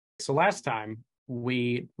So last time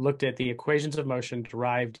we looked at the equations of motion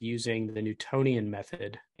derived using the Newtonian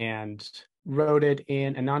method and wrote it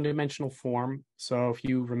in a non-dimensional form. So if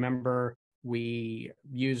you remember, we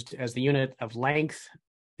used as the unit of length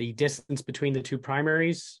the distance between the two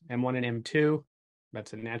primaries, m1 and m2.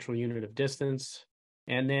 That's a natural unit of distance.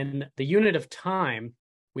 And then the unit of time,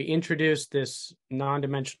 we introduced this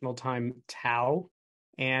non-dimensional time tau.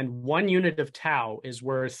 And 1 unit of tau is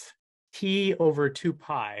worth t over 2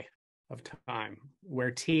 pi of time,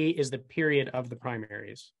 where t is the period of the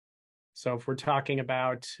primaries. So if we're talking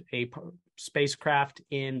about a spacecraft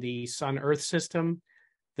in the Sun-Earth system,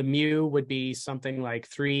 the mu would be something like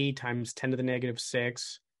 3 times 10 to the negative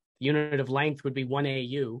 6. The unit of length would be 1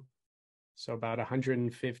 AU, so about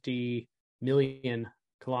 150 million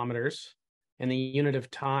kilometers. And the unit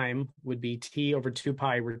of time would be t over 2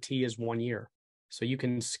 pi, where t is 1 year. So you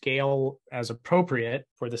can scale as appropriate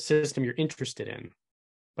for the system you're interested in.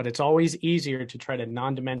 But it's always easier to try to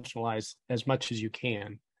non-dimensionalize as much as you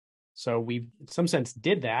can. So we, in some sense,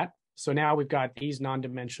 did that. So now we've got these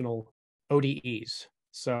non-dimensional ODEs.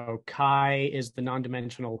 So chi is the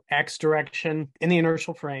non-dimensional x direction in the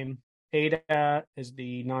inertial frame. Eta is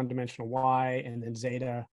the non-dimensional y, and then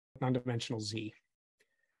zeta, non-dimensional z.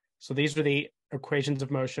 So these are the equations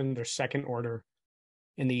of motion. They're second order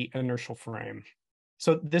in the inertial frame.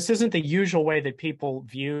 So this isn't the usual way that people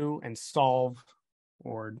view and solve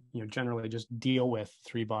or generally just deal with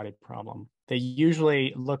three-body problem. They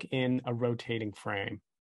usually look in a rotating frame.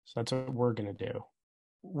 So that's what we're going to do.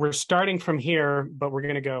 We're starting from here, but we're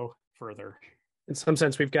going to go further. In some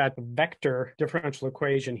sense, we've got a vector differential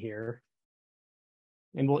equation here,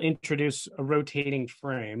 and we'll introduce a rotating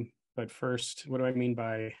frame. But first, what do I mean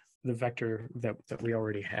by the vector that we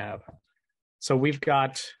already have? So we've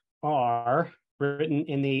got R written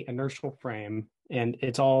in the inertial frame, and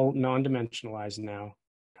it's all non-dimensionalized now.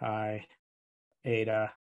 Chi,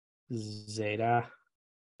 eta, zeta.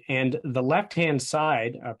 And the left-hand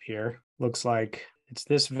side up here looks like it's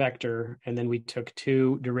this vector, and then we took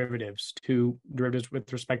two derivatives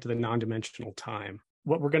with respect to the non-dimensional time.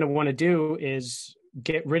 What we're going to want to do is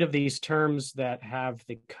get rid of these terms that have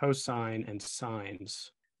the cosine and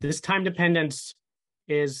sines. This time dependence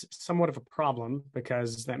is somewhat of a problem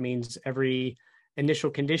because that means every initial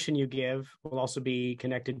condition you give will also be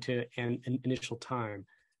connected to an initial time.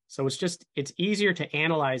 So it's easier to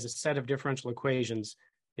analyze a set of differential equations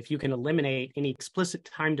if you can eliminate any explicit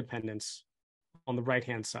time dependence on the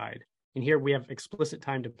right-hand side. And here we have explicit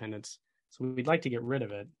time dependence. So we'd like to get rid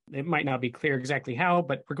of it. It might not be clear exactly how,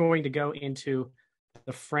 but we're going to go into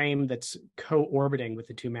the frame that's co-orbiting with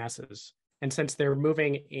the two masses. And since they're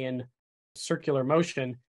moving in circular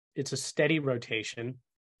motion, it's a steady rotation.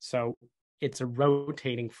 So it's a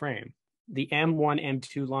rotating frame. The M1,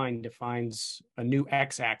 M2 line defines a new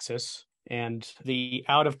x-axis, and the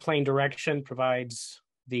out-of-plane direction provides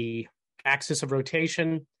the axis of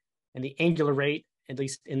rotation, and the angular rate, at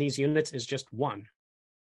least in these units, is just 1.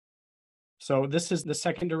 So this is the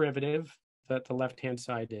second derivative that the left-hand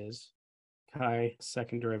side is. Chi,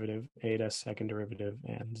 second derivative, eta, second derivative,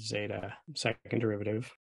 and zeta, second derivative.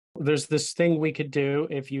 There's this thing we could do.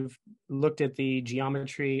 If you've looked at the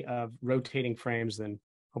geometry of rotating frames, then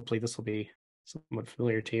hopefully this will be somewhat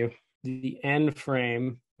familiar to you. The N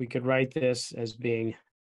frame, we could write this as being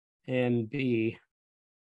NB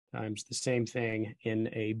times the same thing in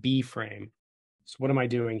a B frame. So what am I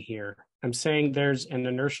doing here? I'm saying there's an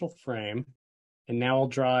inertial frame, and now I'll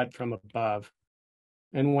draw it from above.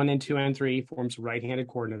 N1, N2, N3 forms a right-handed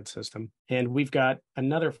coordinate system. And we've got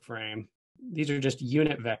another frame. These are just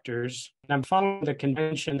unit vectors. And I'm following the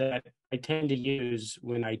convention that I tend to use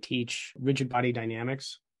when I teach rigid body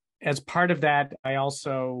dynamics. As part of that, I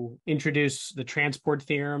also introduce the transport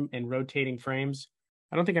theorem in rotating frames.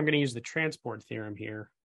 I don't think I'm going to use the transport theorem here.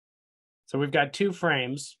 So we've got two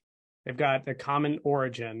frames. They've got a common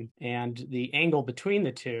origin, and the angle between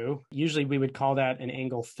the two, usually we would call that an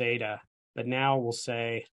angle theta. But now we'll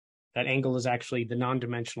say that angle is actually the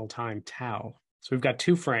non-dimensional time tau. So we've got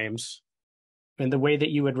two frames. And the way that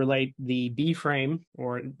you would relate the B frame,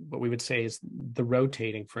 or what we would say is the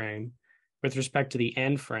rotating frame, with respect to the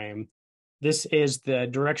N frame, this is the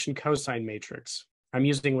direction cosine matrix. I'm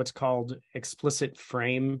using what's called explicit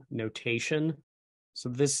frame notation. So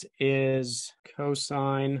this is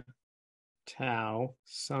cosine tau,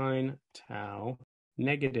 sine tau,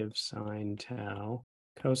 negative sine tau,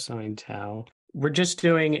 cosine tau. We're just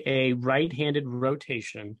doing a right-handed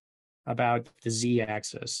rotation about the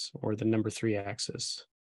z-axis or the number 3 axis.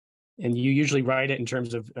 And you usually write it in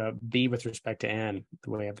terms of b with respect to n, the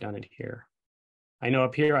way I've done it here. I know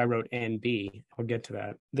up here I wrote NB. I'll get to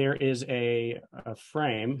that. There is a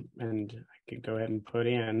frame, and I could go ahead and put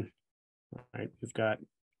in, all right, we've got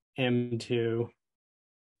M2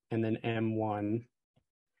 and then M1,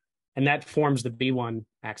 and that forms the B1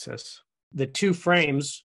 axis. The two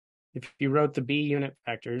frames, if you wrote the B unit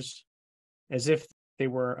vectors as if they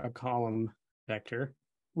were a column vector,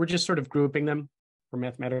 we're just sort of grouping them for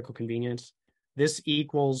mathematical convenience. This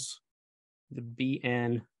equals the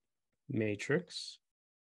Bn matrix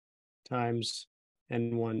times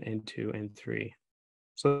N1, N2, N3.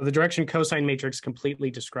 So the direction cosine matrix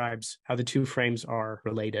completely describes how the two frames are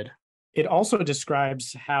related. It also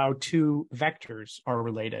describes how two vectors are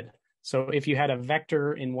related. So if you had a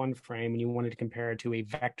vector in one frame and you wanted to compare it to a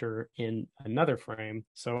vector in another frame,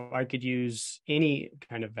 so I could use any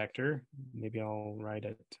kind of vector. Maybe I'll write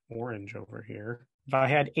it orange over here. If I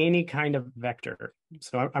had any kind of vector,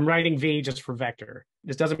 so I'm writing V just for vector.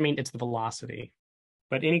 This doesn't mean it's the velocity,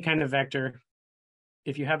 but any kind of vector.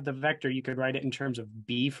 If you have the vector, you could write it in terms of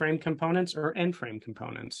B frame components or N frame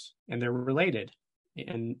components, and they're related.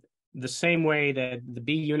 And the same way that the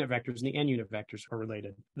B unit vectors and the N unit vectors are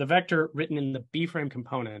related. The vector written in the B frame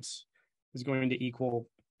components is going to equal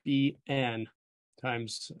Bn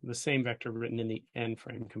times the same vector written in the N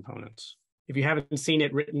frame components. If you haven't seen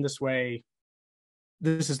it written this way,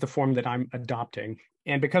 this is the form that I'm adopting.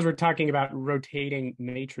 And because we're talking about rotating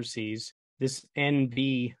matrices, this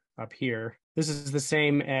NB up here, this is the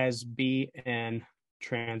same as Bn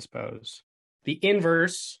transpose. The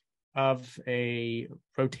inverse of a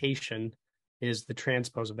rotation is the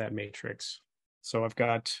transpose of that matrix. So I've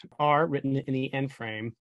got R written in the N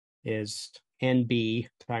frame is NB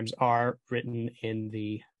times R written in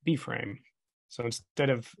the B frame. So instead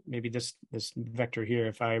of maybe this vector here,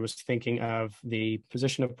 if I was thinking of the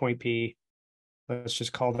position of point P, let's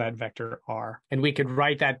just call that vector R. And we could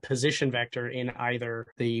write that position vector in either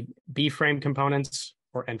the B frame components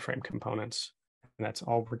or N frame components. And that's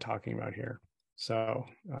all we're talking about here. So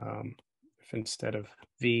if instead of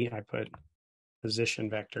V, I put position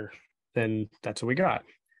vector, then that's what we got.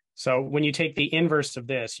 So when you take the inverse of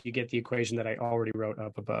this, you get the equation that I already wrote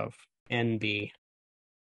up above, NB.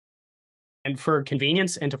 And for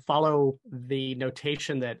convenience and to follow the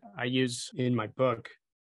notation that I use in my book,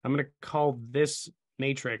 I'm going to call this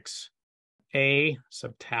matrix A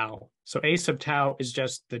sub tau. So A sub tau is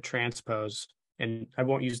just the transpose, and I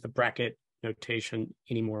won't use the bracket notation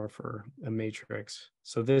anymore for a matrix.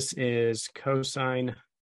 So this is cosine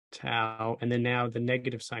tau, and then now the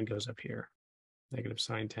negative sign goes up here. Negative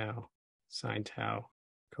sine tau,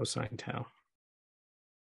 cosine tau.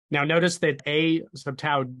 Now notice that A sub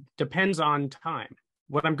tau depends on time.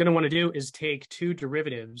 What I'm going to want to do is take two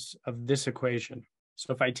derivatives of this equation.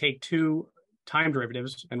 So if I take two time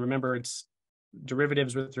derivatives, and remember it's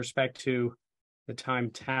derivatives with respect to the time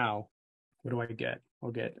tau, what do I get?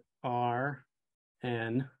 I'll get R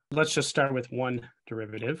n. Let's just start with one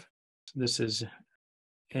derivative. This is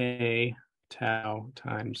A tau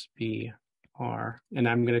times B R, and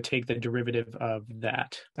I'm going to take the derivative of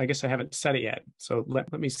that. I guess I haven't said it yet, so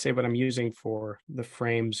let me say what I'm using for the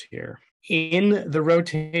frames here. In the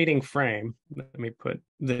rotating frame, let me put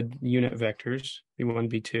the unit vectors,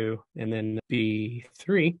 B1, B2, and then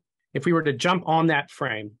B3. If we were to jump on that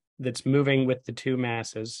frame that's moving with the two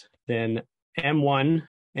masses, then M1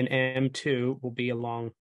 and M2 will be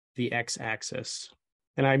along the x-axis.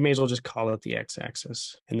 And I may as well just call it the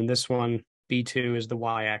x-axis. And then this one, B2, is the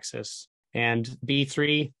y-axis. And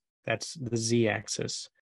B3, that's the z-axis.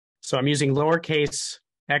 So I'm using lowercase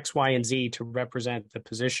x, y, and z to represent the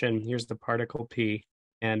position. Here's the particle P.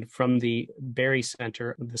 And from the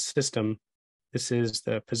barycenter of the system, this is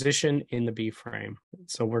the position in the B frame.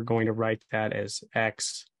 So we're going to write that as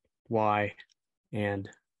x, y, and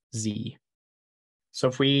z. So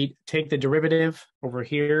if we take the derivative over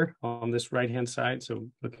here on this right-hand side, so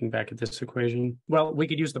looking back at this equation, well, we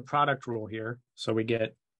could use the product rule here. So we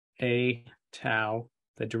get A tau,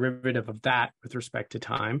 the derivative of that with respect to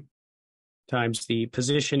time, times the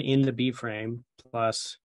position in the B frame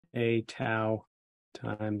plus A tau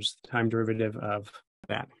times the time derivative of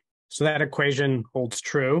that. So that equation holds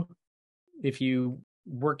true. If you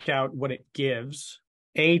work out what it gives,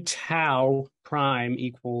 A tau prime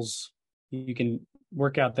equals, you can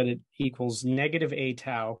work out that it equals negative A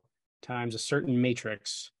tau times a certain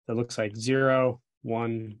matrix that looks like 0,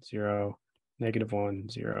 1, 0, negative 1,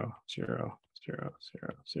 0, 0, 0,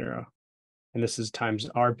 0, 0. And this is times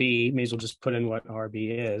RB. May as well just put in what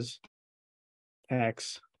RB is.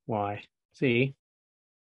 X, Y, Z,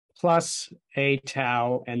 plus A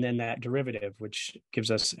tau, and then that derivative, which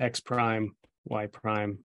gives us X prime, Y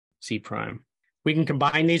prime, Z prime. We can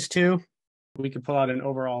combine these two we could pull out an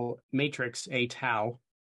overall matrix, A tau.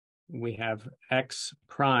 We have x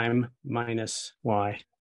prime minus y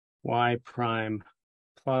prime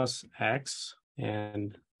plus x,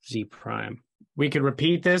 and z prime. We could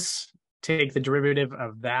repeat this, take the derivative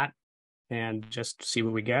of that, and just see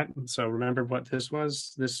what we get. So remember what this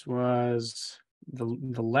was? This was the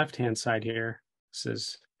left-hand side here. This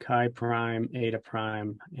is chi prime, eta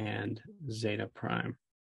prime, and zeta prime.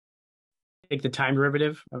 Take the time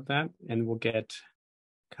derivative of that, and we'll get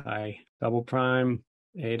chi double prime,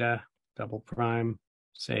 eta double prime,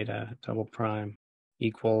 zeta double prime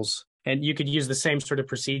equals, and you could use the same sort of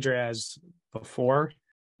procedure as before.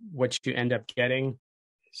 What you end up getting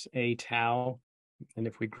is a tau, and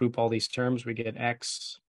if we group all these terms, we get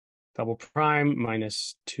x double prime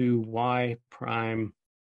minus 2y prime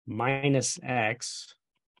minus x,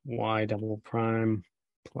 y double prime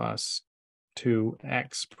plus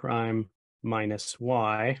 2x prime minus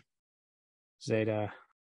y, zeta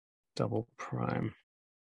double prime.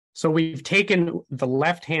 So we've taken the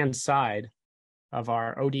left-hand side of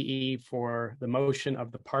our ODE for the motion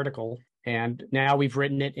of the particle, and now we've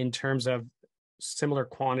written it in terms of similar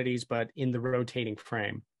quantities, but in the rotating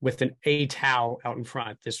frame with an A tau out in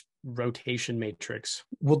front, this rotation matrix.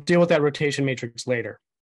 We'll deal with that rotation matrix later.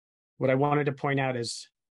 What I wanted to point out is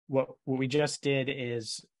what we just did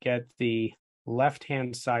is get the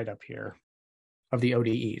left-hand side up here of the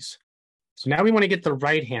ODEs. So now we want to get the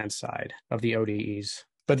right-hand side of the ODEs,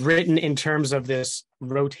 but written in terms of this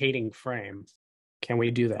rotating frame. Can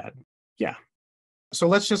we do that? Yeah. So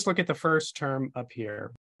let's just look at the first term up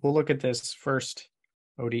here. We'll look at this first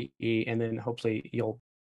ODE, and then hopefully you'll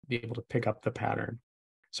be able to pick up the pattern.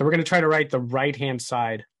 So we're going to try to write the right-hand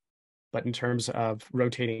side, but in terms of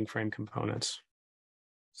rotating frame components.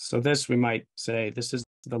 So this, we might say, this is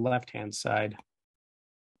the left-hand side.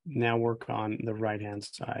 Now work on the right-hand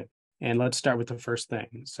side. And let's start with the first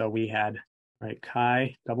thing. So we had, right,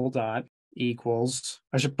 chi double dot equals,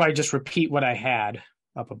 I should probably just repeat what I had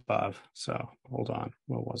up above. So hold on,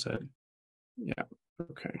 what was it? Yeah,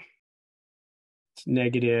 okay. It's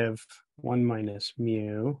negative 1 minus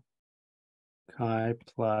mu chi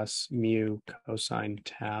plus mu cosine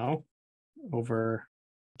tau over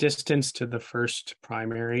distance to the first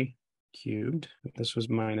primary cubed. This was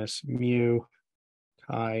minus mu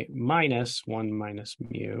chi minus 1 minus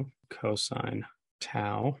mu cosine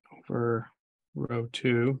tau over row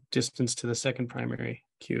 2, distance to the second primary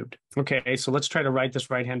cubed. Okay, so let's try to write this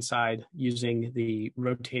right-hand side using the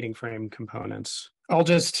rotating frame components. I'll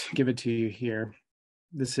just give it to you here.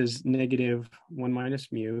 This is negative 1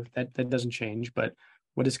 minus mu. That doesn't change, but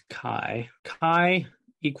what is chi? Chi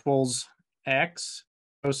equals x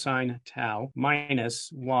cosine tau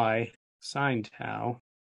minus y sine tau.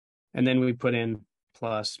 And then we put in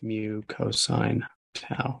plus mu cosine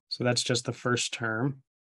tau. So that's just the first term.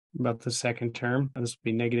 About the second term, this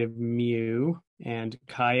will be negative mu, and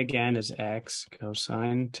chi again is x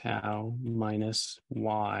cosine tau minus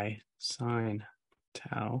y sine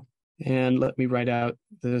tau. And let me write out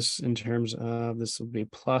this in terms of, this will be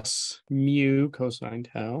plus mu cosine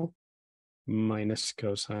tau minus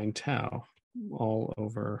cosine tau all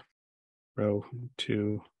over row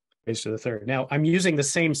 2 raised to the third. Now I'm using the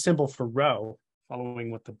same symbol for row,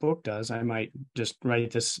 following what the book does. I might just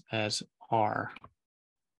write this as r.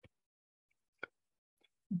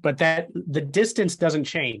 But that the distance doesn't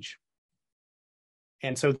change.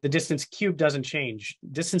 And so the distance cubed doesn't change.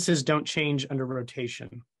 Distances don't change under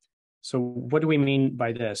rotation. So what do we mean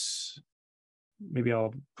by this? Maybe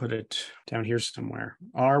I'll put it down here somewhere.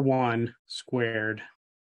 R1 squared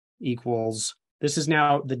equals, this is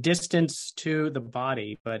now the distance to the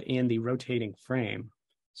body, but in the rotating frame.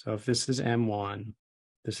 So if this is M1,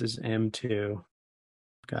 this is M2,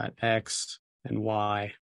 got X and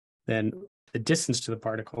Y, then the distance to the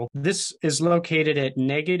particle. This is located at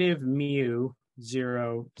negative mu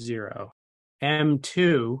 0, 0.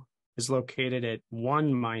 M2 is located at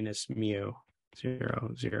 1 minus mu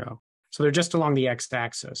 0, 0. So they're just along the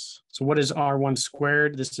x-axis. So what is R1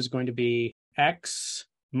 squared? This is going to be x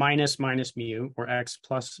minus mu, or x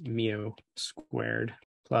plus mu squared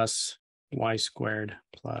plus y squared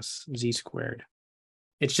plus z squared.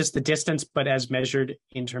 It's just the distance, but as measured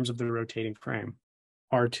in terms of the rotating frame.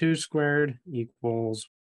 R2 squared equals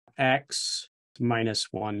x minus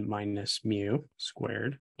 1 minus mu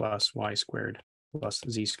squared plus y squared plus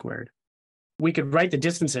z squared. We could write the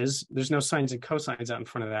distances. There's no sines and cosines out in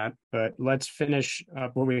front of that, but let's finish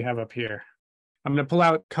up what we have up here. I'm going to pull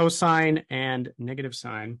out cosine and negative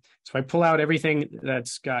sine. So I pull out everything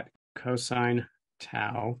that's got cosine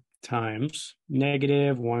tau times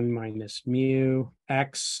negative 1 minus mu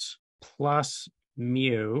x plus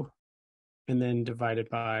mu. and then divided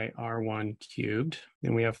by r1 cubed.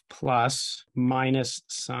 Then we have plus minus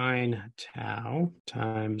sine tau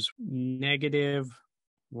times negative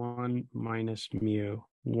 1 minus mu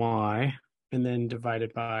y, and then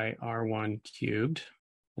divided by r1 cubed.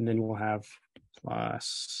 And then we'll have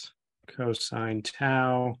plus cosine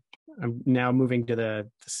tau. I'm now moving to the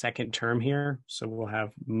second term here. So we'll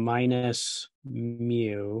have minus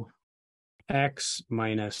mu x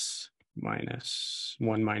minus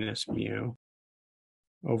 1 minus mu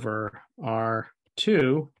over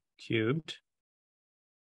r2 cubed.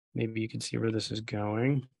 Maybe you can see where this is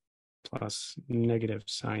going. Plus negative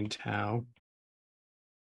sine tau.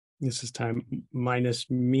 This is time minus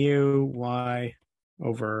mu y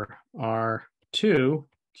over r2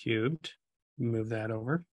 cubed. Move that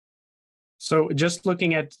over. So just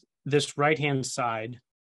looking at this right-hand side,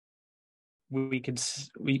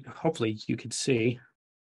 hopefully you could see,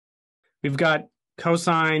 we've got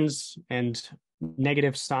cosines and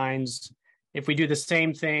negative signs. If we do the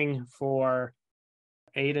same thing for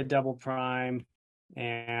eta double prime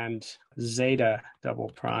and zeta double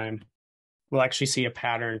prime, we'll actually see a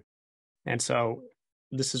pattern. And so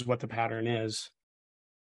this is what the pattern is.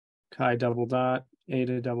 Chi double dot,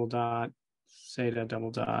 eta double dot, zeta double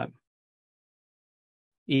dot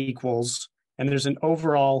equals, and there's an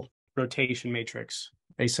overall rotation matrix,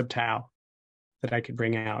 A sub tau, that I could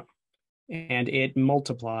bring out. And it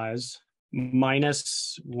multiplies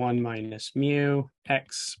minus 1 minus mu,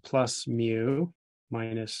 x plus mu,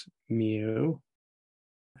 minus mu,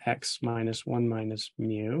 x minus 1 minus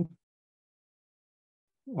mu,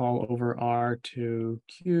 all over r2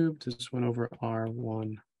 cubed, this one over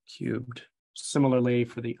r1 cubed. Similarly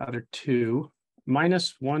for the other two,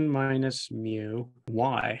 minus 1 minus mu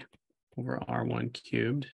y over r1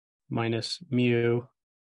 cubed, minus mu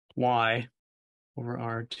y over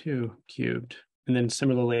r2 cubed. And then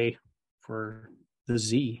similarly for the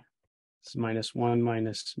z, it's minus 1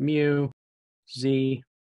 minus mu z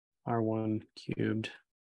r1 cubed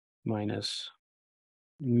minus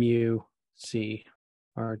mu z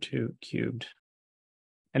r2 cubed.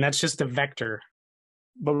 And that's just a vector.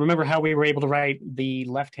 But remember how we were able to write the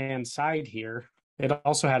left-hand side here? It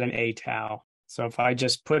also had an A tau. So if I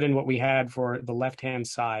just put in what we had for the left-hand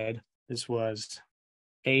side, this was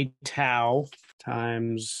A tau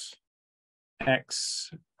times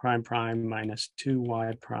x prime prime minus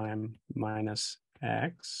 2y prime minus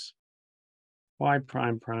x, y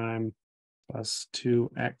prime prime plus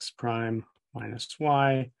 2x prime minus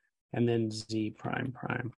y, and then z prime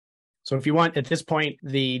prime. So if you want, at this point,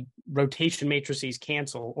 the rotation matrices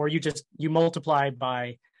cancel, or you multiply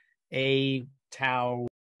by A tau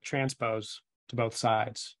transpose to both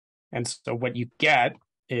sides. And so what you get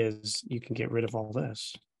is you can get rid of all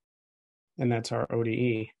this. And that's our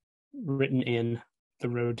ODE written in the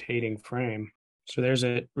rotating frame. So there's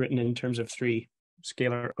it written in terms of 3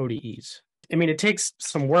 scalar ODEs. I mean, it takes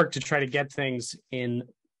some work to try to get things in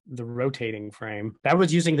the rotating frame. That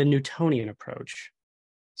was using the Newtonian approach.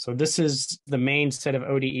 So this is the main set of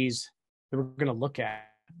ODEs that we're going to look at.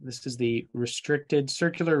 This is the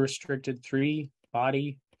circular restricted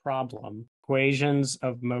 3-body problem, equations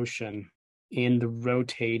of motion in the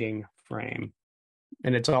rotating frame.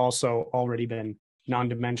 And it's also already been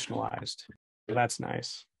non-dimensionalized. So that's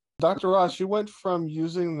nice. Dr. Ross, you went from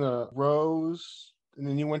using the rows, and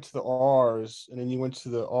then you went to the R's, and then you went to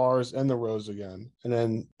the R's and the rows again. And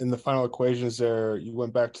then in the final equations there, you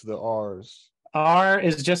went back to the R's. R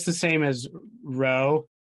is just the same as rho.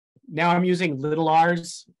 Now I'm using little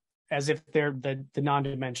r's as if they're the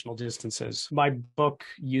non-dimensional distances. My book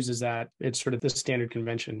uses that. It's sort of the standard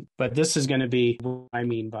convention. But this is going to be what I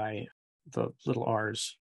mean by the little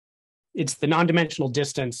r's. It's the non-dimensional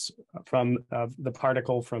distance from the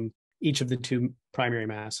particle from each of the 2 primary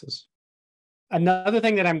masses. Another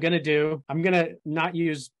thing that I'm going to do, I'm going to not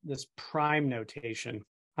use this prime notation.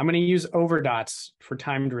 I'm going to use overdots for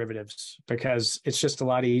time derivatives because it's just a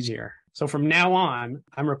lot easier. So from now on,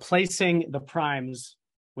 I'm replacing the primes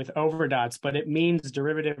with overdots, but it means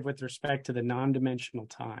derivative with respect to the non-dimensional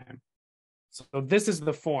time. So this is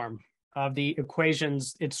the form of the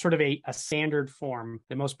equations. It's sort of a standard form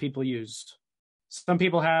that most people use. Some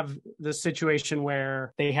people have the situation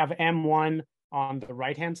where they have M1 on the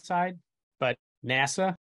right-hand side, but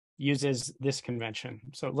NASA uses this convention.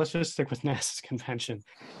 So let's just stick with NASA's convention.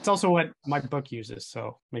 It's also what my book uses, so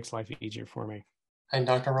it makes life easier for me. Hi,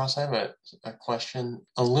 Dr. Ross, I have a question.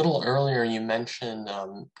 A little earlier, you mentioned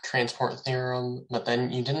transport theorem, but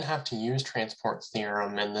then you didn't have to use transport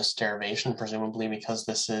theorem in this derivation, presumably because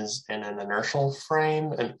this is in an inertial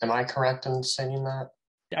frame. Am I correct in stating that?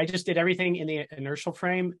 I just did everything in the inertial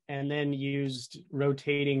frame and then used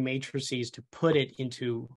rotating matrices to put it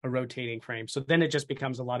into a rotating frame. So then it just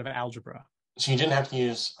becomes a lot of algebra. So you didn't have to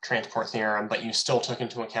use transport theorem, but you still took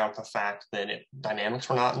into account the fact that dynamics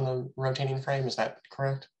were not in the rotating frame. Is that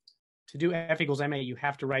correct? To do F equals ma, you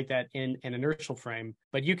have to write that in an inertial frame,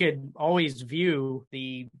 but you could always view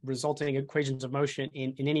the resulting equations of motion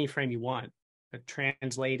in any frame you want,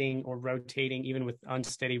 translating or rotating, even with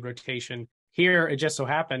unsteady rotation. Here, it just so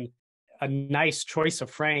happened a nice choice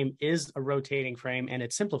of frame is a rotating frame, and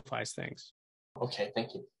it simplifies things. Okay,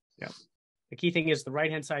 thank you. Yeah. The key thing is the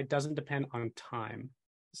right-hand side doesn't depend on time.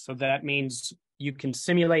 So that means you can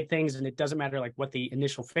simulate things, and it doesn't matter like what the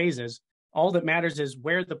initial phase is. All that matters is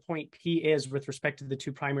where the point P is with respect to the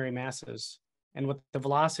two primary masses and what the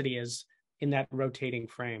velocity is in that rotating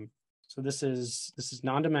frame. So this is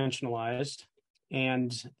non-dimensionalized,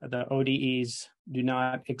 and the ODEs do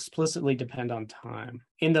not explicitly depend on time.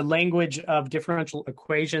 In the language of differential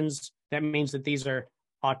equations, that means that these are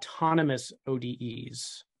autonomous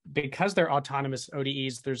ODEs. Because they're autonomous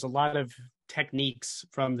ODEs, there's a lot of techniques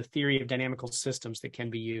from the theory of dynamical systems that can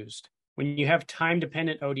be used. When you have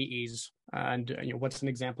time-dependent ODEs, and what's an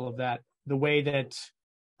example of that? The way that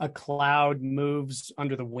a cloud moves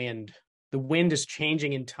under the wind. The wind is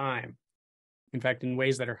changing in time, in fact, in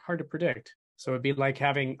ways that are hard to predict. So it'd be like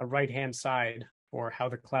having a right-hand side for how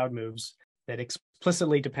the cloud moves that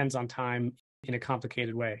explicitly depends on time in a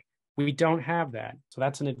complicated way. We don't have that. So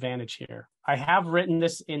that's an advantage here. I have written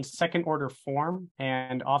this in second order form,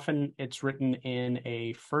 and often it's written in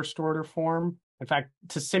a first order form. In fact,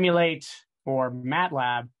 to simulate for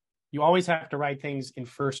MATLAB, you always have to write things in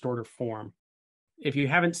first order form. If you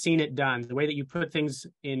haven't seen it done, the way that you put things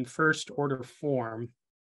in first order form,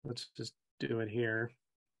 let's just do it here.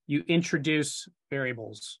 You introduce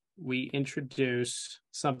variables. We introduce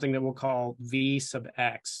something that we'll call v sub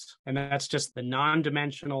x, and that's just the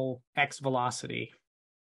non-dimensional x velocity.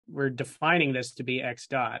 We're defining this to be x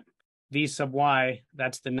dot. V sub y,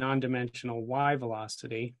 that's the non-dimensional y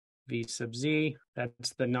velocity. V sub z,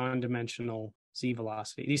 that's the non-dimensional z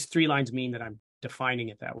velocity. These three lines mean that I'm defining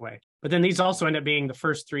it that way. But then these also end up being the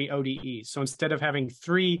first three ODEs. So instead of having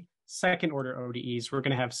 3 second order ODEs, we're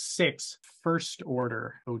going to have 6 first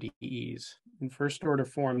order ODEs. In first order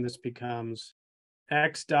form, this becomes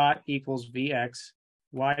x dot equals vx,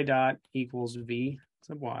 y dot equals v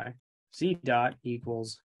sub y, z dot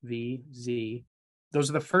equals vz. Those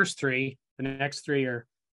are the first 3. The next 3 are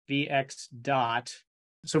vx dot.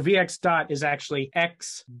 So vx dot is actually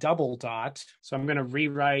x double dot. So I'm going to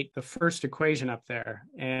rewrite the first equation up there.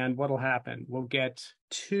 And what'll happen? We'll get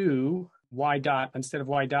 2 y dot. Instead of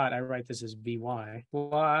y dot, I write this as vy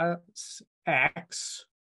plus x,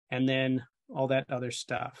 and then all that other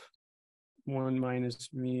stuff. 1 minus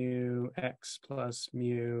mu x plus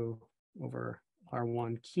mu over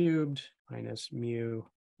r1 cubed minus mu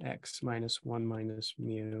x minus 1 minus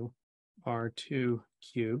mu r2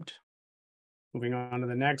 cubed. Moving on to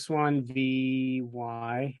the next one,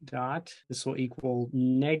 vy dot. This will equal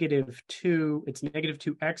 -2. It's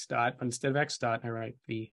 -2x dot, but instead of x dot, I write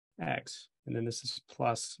vx. And then this is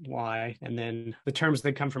plus y. And then the terms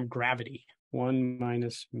that come from gravity. 1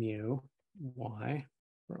 minus mu y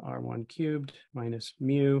for r1 cubed minus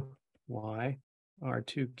mu y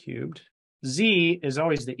r2 cubed. Z is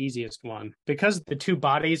always the easiest one. Because the two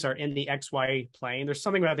bodies are in the XY plane, there's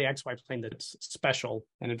something about the XY plane that's special.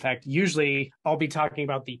 And in fact, usually I'll be talking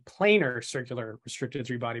about the planar circular restricted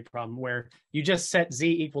three-body problem, where you just set Z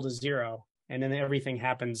equal to 0, and then everything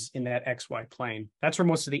happens in that XY plane. That's where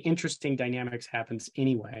most of the interesting dynamics happens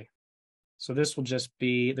anyway. So this will just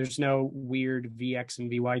be, there's no weird Vx and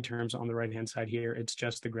Vy terms on the right-hand side here. It's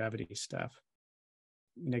just the gravity stuff.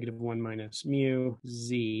 -1 minus mu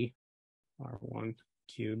Z r1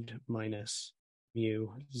 cubed minus mu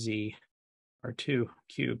z r2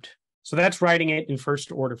 cubed. So that's writing it in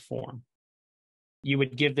first order form. You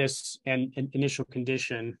would give this an initial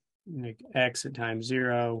condition, like x at time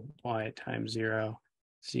 0, y at time 0,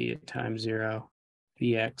 z at time 0,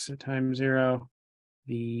 vx at time 0,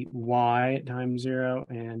 vy at time 0,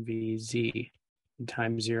 and vz at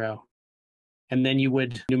time 0. And then you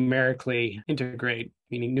would numerically integrate,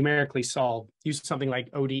 meaning numerically solve, use something like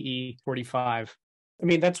ODE 45. I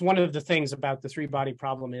mean, that's one of the things about the three-body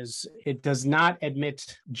problem is it does not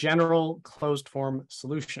admit general closed form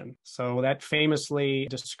solution. So that famously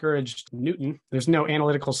discouraged Newton. There's no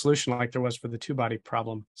analytical solution like there was for the two-body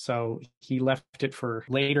problem. So he left it for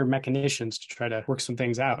later mechanicians to try to work some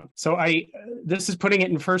things out. So this is putting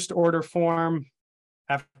it in first order form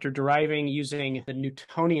after deriving using the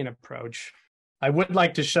Newtonian approach. I would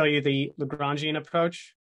like to show you the Lagrangian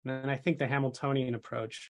approach, and I think the Hamiltonian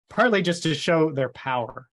approach, partly just to show their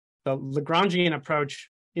power. The Lagrangian approach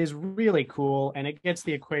is really cool, and it gets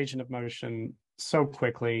the equation of motion so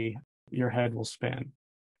quickly, your head will spin.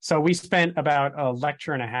 So we spent about a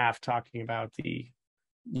lecture and a half talking about the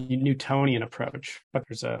Newtonian approach, but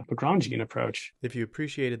there's a Lagrangian approach. If you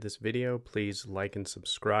appreciated this video, please like and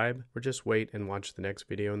subscribe, or just wait and watch the next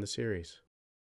video in the series.